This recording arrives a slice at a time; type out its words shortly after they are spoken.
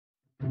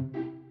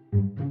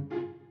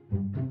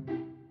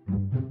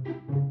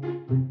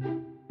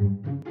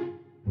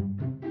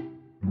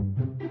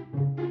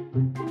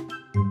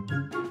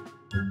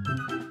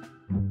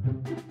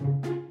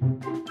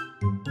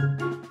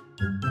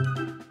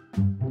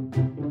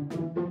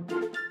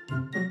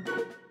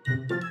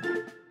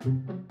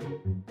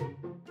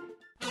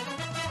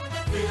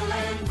Bill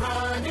and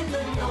Ron in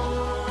the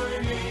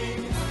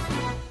morning.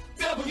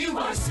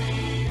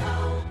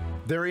 WRCO.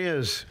 There he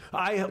is.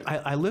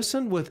 I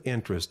listened with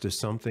interest to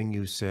something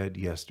you said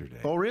yesterday.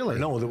 Oh, really?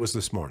 No, that was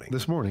this morning.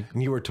 This morning.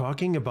 And you were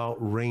talking about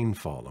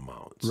rainfall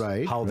amounts.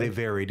 Right, How they right.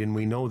 varied. And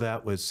we know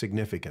that was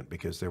significant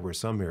because there were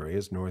some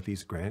areas,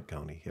 Northeast Grant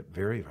County, hit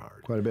very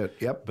hard. Quite a bit.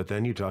 Yep. But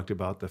then you talked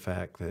about the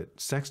fact that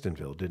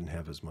Sextonville didn't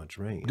have as much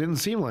rain. Didn't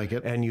seem like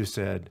it. And you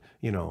said,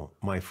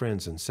 my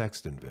friends in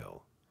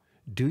Sextonville.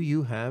 Do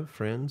you have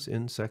friends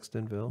in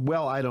Sextonville?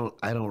 Well, I don't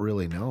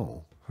really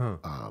know. Huh.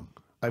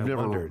 I've I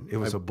never. wondered. It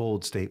was a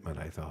bold statement,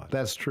 I thought.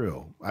 That's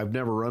true. I've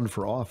never run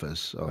for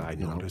office. So, I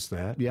noticed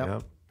that. Yep.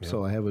 Yep.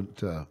 So I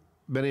haven't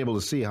been able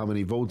to see how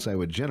many votes I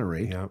would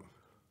generate. Yep.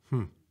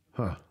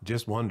 Huh.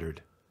 Just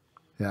wondered.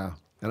 Yeah.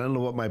 And I don't know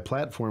what my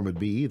platform would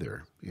be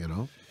either,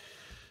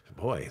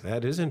 Boy,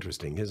 that is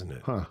interesting, isn't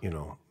it? Huh.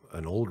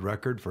 An old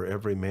record for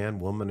every man,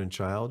 woman, and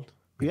child.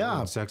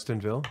 Yeah. In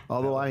Sextonville.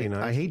 Although That would be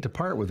nice. I hate to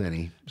part with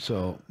any,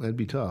 so that'd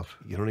be tough.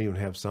 You don't even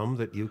have some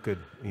that you could,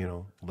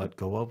 let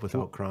go of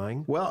without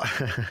crying. Well,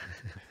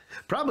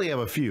 probably have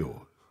a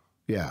few.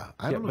 Yeah.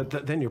 I don't know.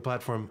 But then your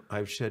platform,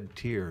 I've shed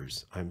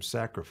tears. I'm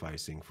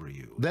sacrificing for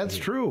you. That's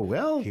Here. true.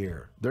 Well,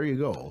 Here. there you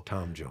go.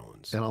 Tom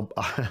Jones. And I'll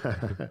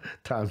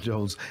Tom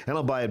Jones, and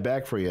I'll buy it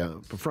back from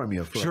you for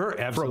Sure, for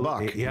a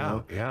absolutely. buck.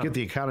 Yeah, yeah. Get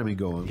the economy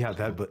going. Yeah,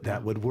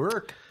 that would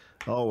work.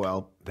 Oh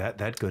well.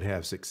 That could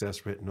have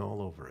success written all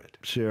over it.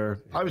 Sure.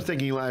 I was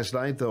thinking last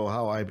night though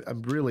how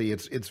I'm really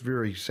it's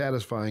very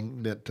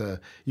satisfying that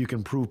you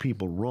can prove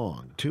people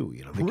wrong too.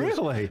 Because,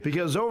 Really?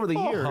 Because over the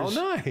years, how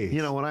nice.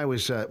 When I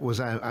was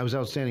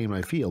outstanding in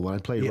my field when I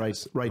played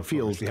Yes, right of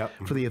field course, yep.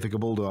 for the Ithaca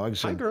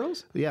Bulldogs. Hi,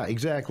 girls. Yeah,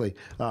 exactly.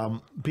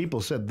 People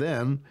said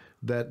then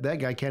that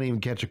guy can't even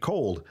catch a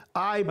cold.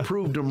 I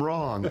proved him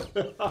wrong.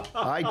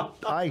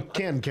 I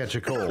can catch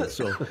a cold.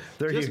 So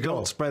there Just you go.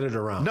 don't spread it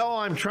around. No,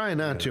 I'm trying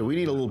not to. We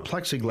need a little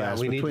plexiglass Yeah,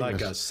 we need between like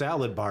us. a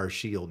salad bar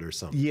shield or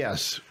something.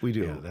 Yes, we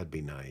do. Yeah, that'd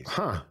be nice.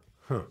 Huh.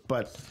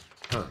 But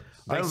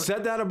I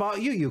said that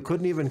about you. You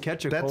couldn't even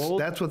catch a cold.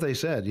 that's what they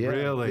said. Yeah.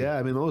 Really? Yeah.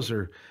 I mean,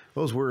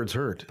 those words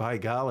hurt. By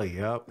golly,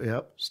 yep.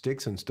 Yep.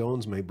 Sticks and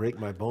stones may break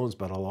my bones,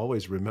 but I'll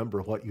always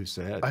remember what you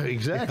said.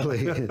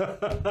 Exactly.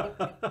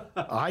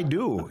 I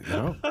do.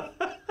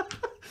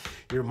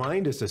 Your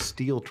mind is a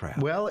steel trap.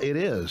 Well, it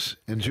is.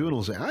 And June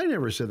will say, "I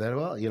never said that."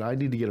 Well, I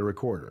need to get a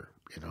recorder.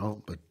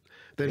 But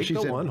then Take she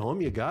the said, one home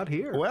you got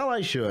here. "Well,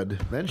 I should."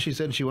 Then she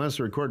said she wants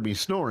to record me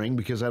snoring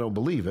because I don't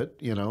believe it.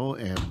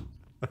 And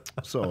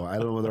so I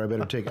don't know whether I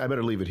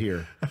better leave it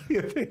here.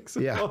 You think so?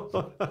 Yeah.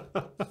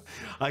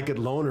 I could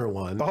loan her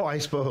one. Oh, I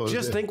suppose.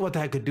 Just think what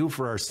that could do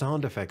for our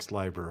sound effects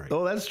library.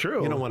 Oh, that's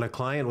true. When a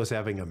client was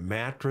having a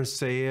mattress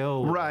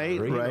sale, Right,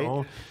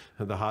 right.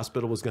 The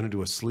hospital was going to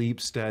do a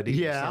sleep study,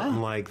 Yeah.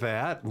 something like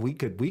that. We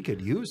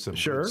could use some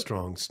Sure. good,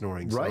 strong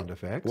snoring Right. sound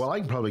effects. Well, I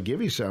can probably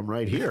give you some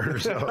right here.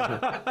 So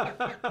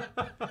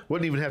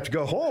wouldn't even have to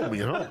go home,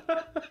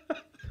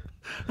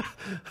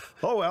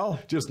 Oh well.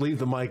 just leave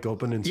the mic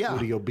open in Yeah.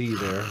 Studio B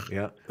there.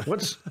 Yeah.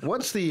 What's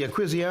the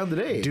quizion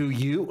today? Do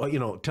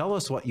you, tell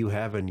us what you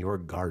have in your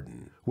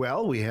garden.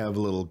 Well, we have a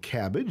little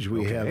cabbage.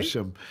 We Okay. have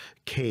some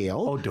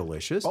kale. Oh,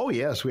 delicious. Oh,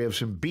 yes. We have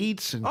some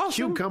beets and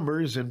Awesome.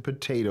 cucumbers and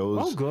potatoes.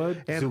 Oh,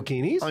 good. And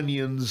Zucchinis?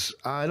 onions.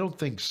 I don't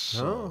think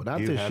so. Not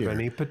do you this have year.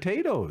 any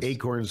potatoes?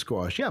 Acorn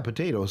squash. Yeah,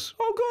 potatoes.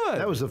 Oh, good.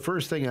 That was the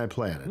first thing I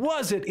planted.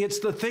 Was it? It's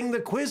the thing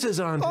the quiz is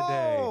on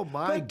today. Oh,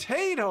 my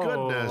potatoes.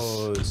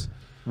 goodness.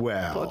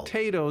 Well,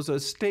 Potatoes, a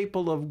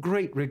staple of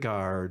great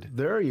regard.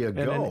 there you And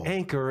go. an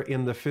anchor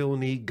in the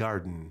Filney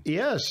garden.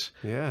 Yes.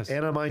 Yes.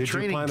 And on my Did you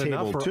training plant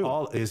enough table, for too.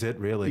 all? Is it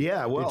really?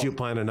 Yeah, well- Did you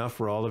plant enough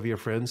for all of your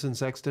friends in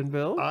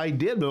Sextonville? I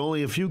did, but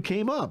only a few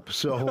came up.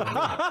 So,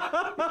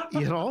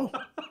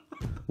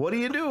 what do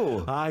you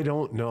do? I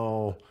don't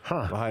know.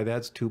 Huh. Why,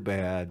 that's too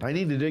bad. I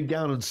need to dig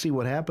down and see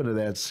what happened to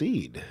that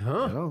seed.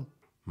 Huh.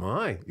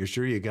 My, you're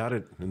sure you got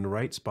it in the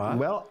right spot?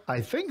 Well,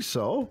 I think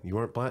so. You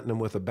weren't planting them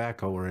with a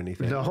backhoe or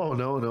anything.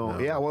 No.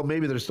 Yeah, well,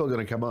 maybe they're still going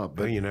to come up.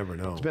 Well, But you never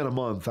know. it's been a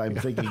month. I'm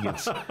thinking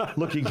it's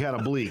looking kind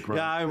of bleak, right?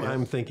 Yeah,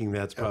 I'm thinking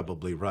that's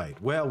probably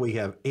right. Well, we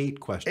have 8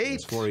 questions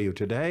 8? for you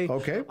today.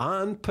 Okay.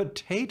 On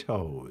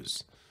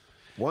potatoes.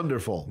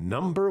 Wonderful.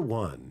 Number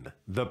 1,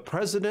 the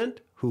president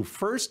who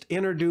first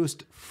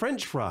introduced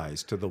French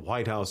fries to the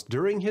White House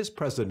during his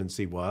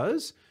presidency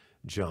was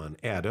John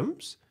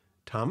Adams,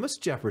 Thomas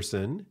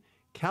Jefferson,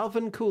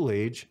 Calvin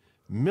Coolidge,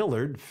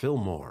 Millard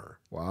Fillmore.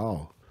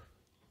 Wow.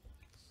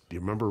 Do you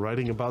remember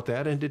writing about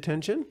that in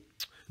detention?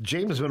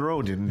 James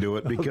Monroe didn't do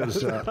it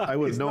because I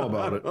wouldn't know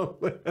about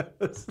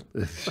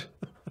it.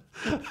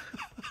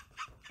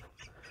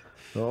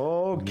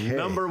 Okay.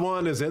 Number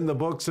 1 is in the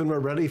books, and we're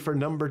ready for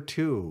number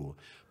 2.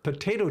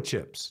 Potato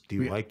chips. Do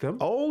you like them?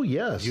 Oh,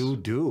 yes. You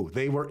do.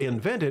 They were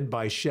invented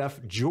by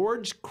Chef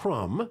George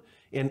Crumb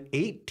in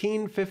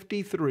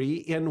 1853.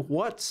 In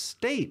what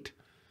state?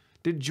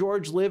 Did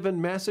George live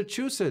in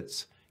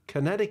Massachusetts,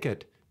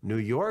 Connecticut, New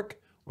York,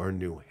 or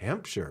New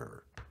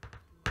Hampshire?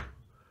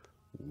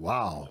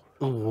 Wow.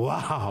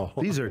 Wow.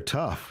 These are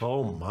tough.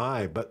 Oh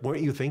my, but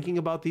weren't you thinking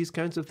about these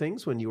kinds of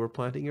things when you were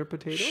planting your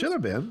potatoes? Should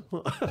have been.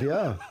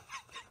 Yeah.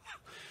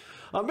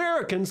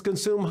 Americans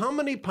consume how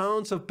many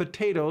pounds of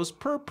potatoes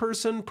per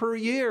person per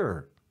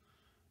year?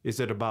 Is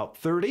it about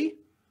 30,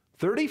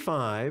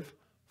 35,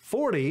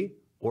 40,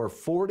 or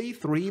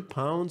 43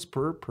 pounds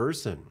per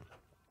person?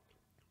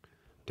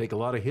 Take a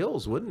lot of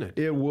hills, wouldn't it?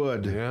 It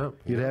would. Yeah.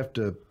 They'd have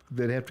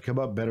to come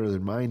up better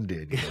than mine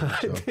did. I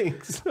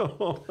think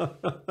so.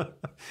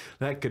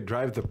 That could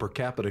drive the per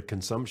capita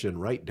consumption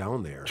right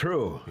down there.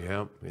 True.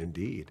 Yeah,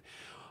 indeed.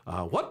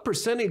 What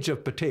percentage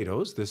of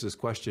potatoes, this is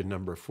question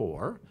number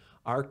 4,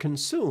 are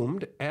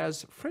consumed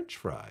as French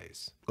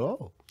fries?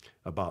 Oh.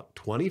 About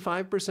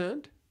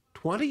 25%,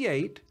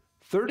 28,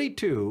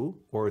 32,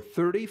 or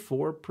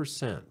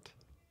 34%?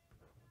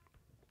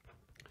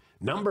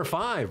 Number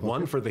 5,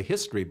 one for the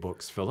history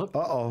books, Philip.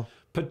 Uh-oh.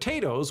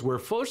 Potatoes were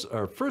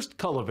first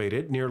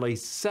cultivated nearly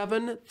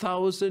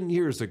 7,000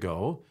 years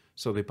ago,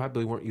 so they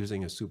probably weren't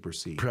using a super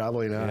seed.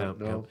 Probably not,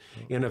 no.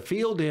 In a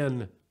field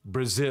in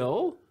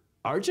Brazil,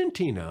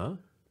 Argentina,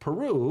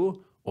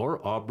 Peru,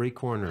 or Aubrey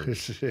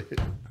Corners.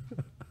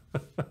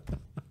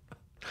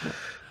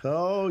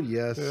 Oh,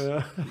 yes.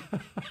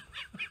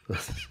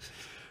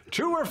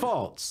 True or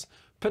false?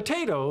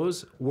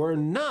 Potatoes were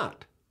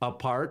not a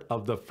part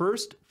of the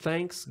first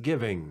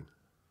Thanksgiving.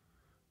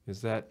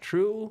 Is that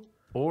true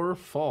or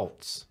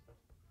false?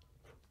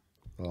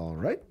 All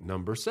right.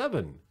 Number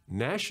 7,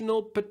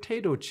 National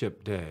Potato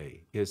Chip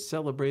Day is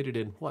celebrated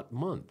in what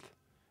month?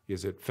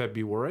 Is it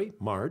February,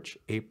 March,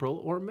 April,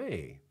 or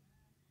May?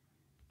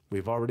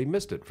 We've already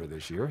missed it for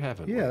this year,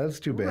 haven't we? Yeah, that's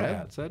too bad.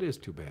 Rats, that is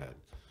too bad.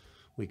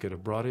 We could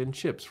have brought in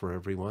chips for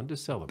everyone to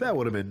celebrate. That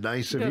would have been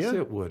nice of Yes, you.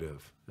 it would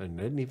have. And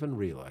didn't even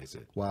realize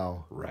it.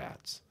 Wow.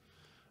 Rats.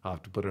 I'll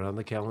have to put it on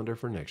the calendar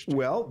for next year.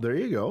 Well, there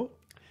you go.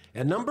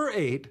 And number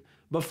 8,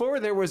 before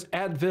there was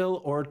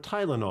Advil or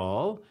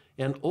Tylenol,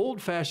 an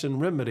old-fashioned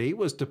remedy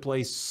was to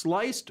place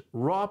sliced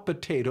raw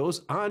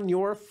potatoes on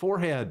your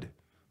forehead.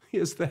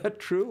 Is that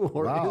true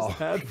or Wow. is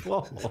that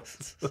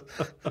false?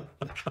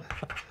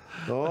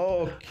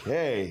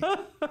 Okay.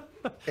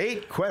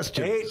 8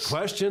 questions. 8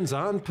 questions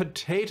on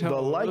potatoes.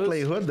 The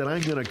likelihood that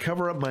I'm going to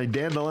cover up my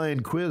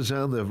dandelion quiz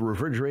on the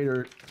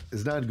refrigerator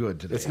is not good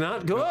today. It's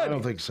not good. I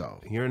don't think so.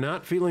 You're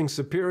not feeling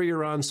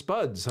superior on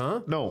spuds,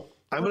 huh? No,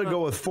 I'm going to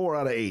go with 4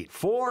 out of 8.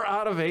 4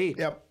 out of 8.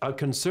 Yep. A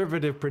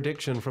conservative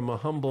prediction from a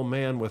humble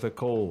man with a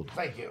cold.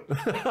 Thank you.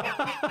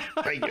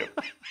 Thank you.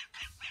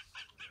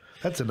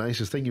 That's the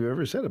nicest thing you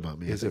ever said about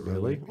me. Is it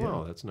really? Yeah.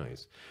 Well, that's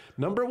nice.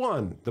 Number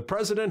 1, the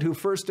president who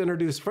first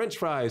introduced French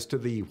fries to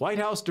the White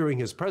House during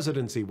his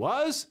presidency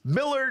was?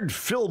 Millard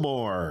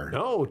Fillmore.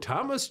 No,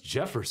 Thomas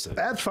Jefferson.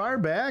 That far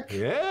back?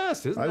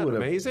 Yes, isn't I that would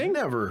have amazing?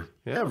 never,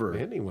 Yeah, ever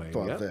anyway,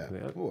 thought yeah, that.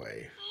 yeah.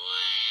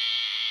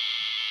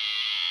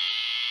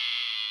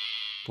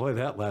 Boy,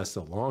 that lasts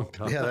a long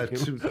time. Yeah,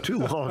 that's too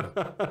long.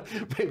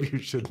 Maybe you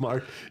should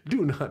mark,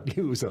 do not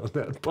use on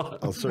that button.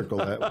 I'll circle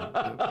that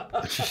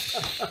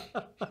one.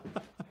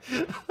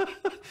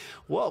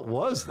 What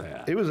was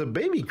that? It was a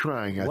baby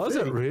crying, I Was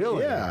think. it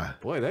really? Yeah.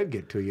 Boy, that'd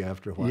get to you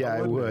after a while. Yeah,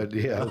 I wouldn't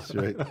would. Yeah, that's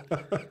right.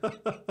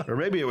 Or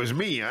maybe it was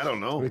me. I don't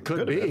know. It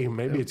could be.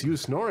 Maybe it's you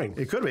snoring.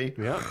 It could be.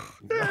 Yeah.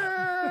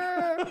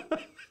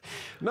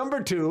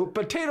 Number 2,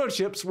 potato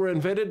chips were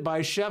invented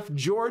by Chef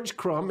George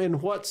Crumb in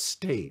what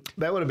state?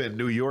 That would have been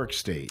New York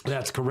State.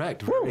 That's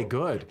correct. Very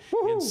good.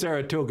 In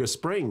Saratoga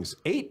Springs,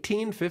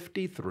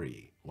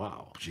 1853.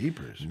 Wow.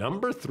 Jeepers.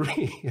 Number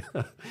 3,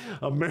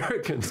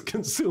 Americans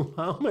consume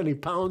how many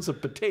pounds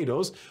of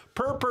potatoes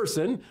per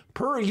person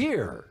per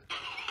year?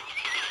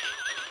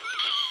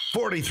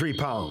 43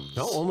 pounds.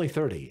 No, only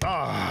 30.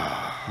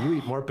 You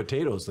eat more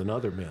potatoes than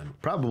other men.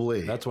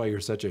 Probably. That's why you're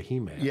such a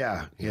he-man.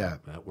 yeah.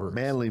 That works.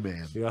 Manly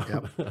man. Yeah.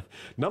 Yep.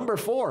 Number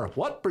 4,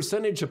 what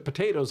percentage of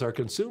potatoes are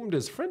consumed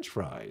as French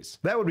fries?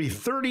 That would be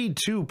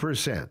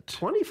 32%.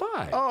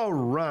 25. Oh,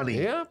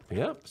 Ronnie.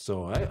 Yep.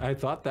 So I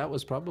thought that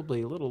was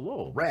probably a little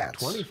low.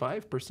 Rats.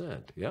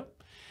 25%. Yep.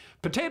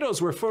 Potatoes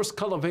were first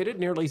cultivated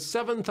nearly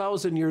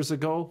 7,000 years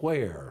ago.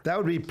 Where? That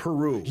would be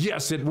Peru.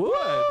 Yes, it would.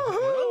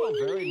 Oh,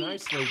 very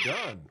nicely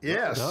done.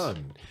 Yes. Well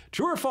done.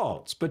 True or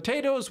false?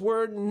 Potatoes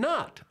were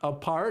not a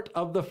part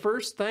of the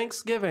first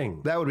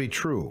Thanksgiving. That would be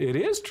true. It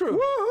is true.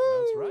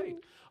 That's right.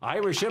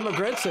 Irish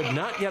immigrants had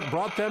not yet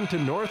brought them to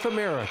North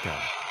America.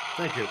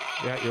 Thank you.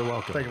 Yeah, you're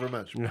welcome. Thank you very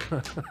much.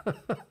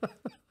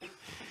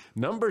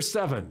 Number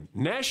 7,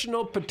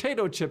 National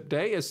Potato Chip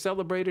Day is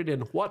celebrated in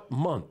what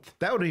month?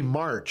 That would be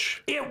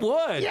March. It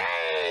would.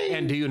 Yay!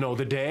 And do you know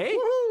the day?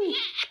 Woo-hoo.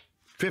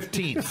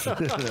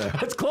 15th.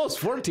 That's close.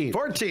 14th.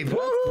 14th.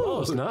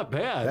 Close. Not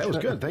bad. That was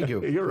good. Thank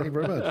you. Thank you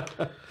very much.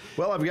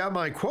 Well, I've got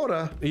my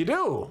quota. You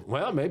do?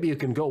 Well, maybe you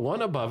can go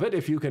one above it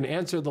if you can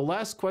answer the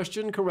last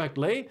question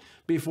correctly.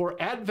 Before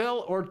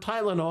Advil or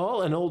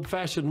Tylenol, an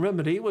old-fashioned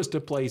remedy was to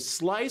place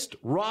sliced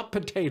raw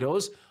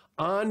potatoes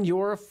on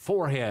your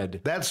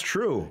forehead. That's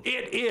true.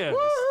 It is.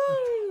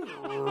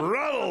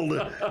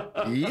 Ronald.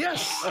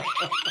 Yes.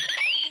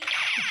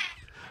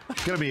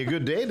 It's going to be a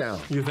good day now.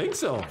 You think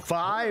so?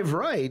 5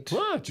 right.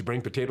 What? Did you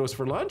bring potatoes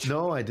for lunch?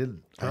 No, I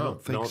didn't. I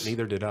don't think no, so.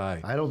 neither did I.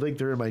 I don't think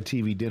they're in my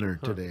TV dinner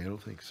today. I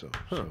don't think so.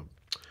 So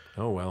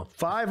Oh, well.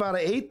 5 out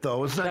of 8,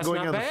 though. It's not That's going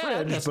not on the bad.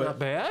 fridge. That's but, not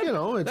bad. You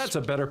know, That's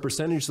a better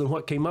percentage than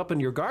what came up in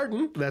your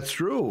garden. That's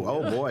true.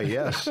 Oh, boy,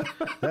 yes.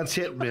 That's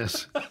hit and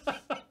miss.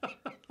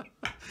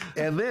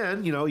 And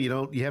then,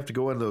 you have to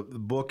go in the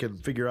book and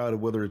figure out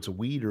whether it's a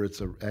weed or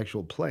it's an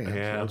actual plant.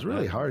 Yeah, so it's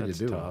really hard to that's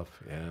do.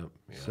 Tough. Yeah.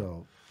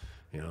 So,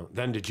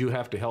 Then did you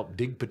have to help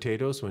dig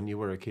potatoes when you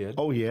were a kid?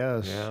 oh,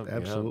 yes, Yeah,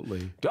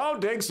 absolutely.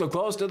 Don't dig so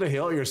close to the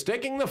hill. You're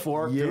sticking the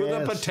fork through the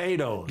Yes.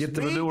 potatoes. Get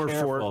the Be manure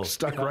careful. fork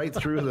stuck right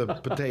through the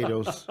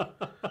potatoes.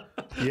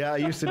 Yeah, I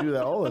used to do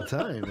that all the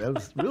time. That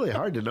was really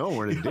hard to know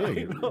where to dig.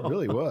 It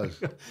really was.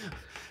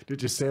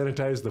 Did you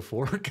sanitize the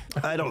fork?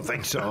 I don't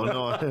think so,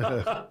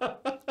 no.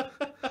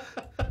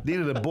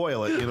 Needed to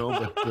boil it,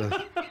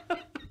 but...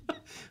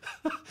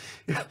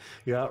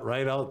 Yeah,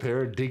 right out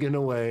there digging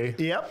away.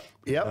 Yep.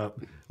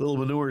 Little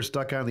manure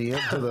stuck on the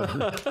end to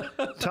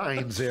the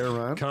tines there,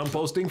 Ron.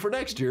 Composting for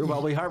next year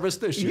while we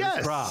harvest this year's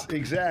Yes, crop.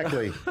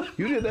 exactly.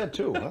 You did that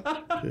too,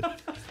 huh?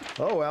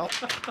 Oh, well.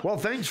 Well,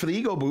 thanks for the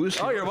ego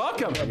boost. Oh, you're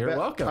welcome. You're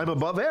welcome. I'm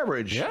above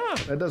average. Yeah.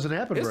 That doesn't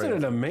happen Isn't right.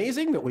 it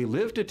amazing that we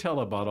live to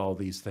tell about all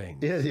these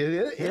things? It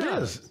Yeah.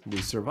 is.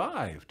 We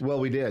survived. Well,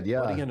 we did,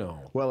 yeah. What do you know?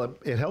 Well,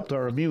 it helped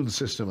our immune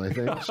system, I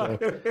think. So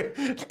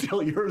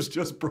Till yours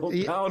just broke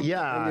down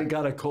yeah. and you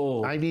got a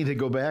cold. I need to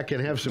go back and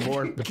have some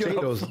more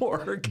potatoes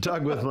fork.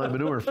 dug with my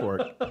manure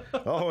fork.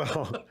 Oh,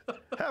 well.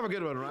 Have a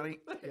good one, Ronnie.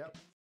 Yep.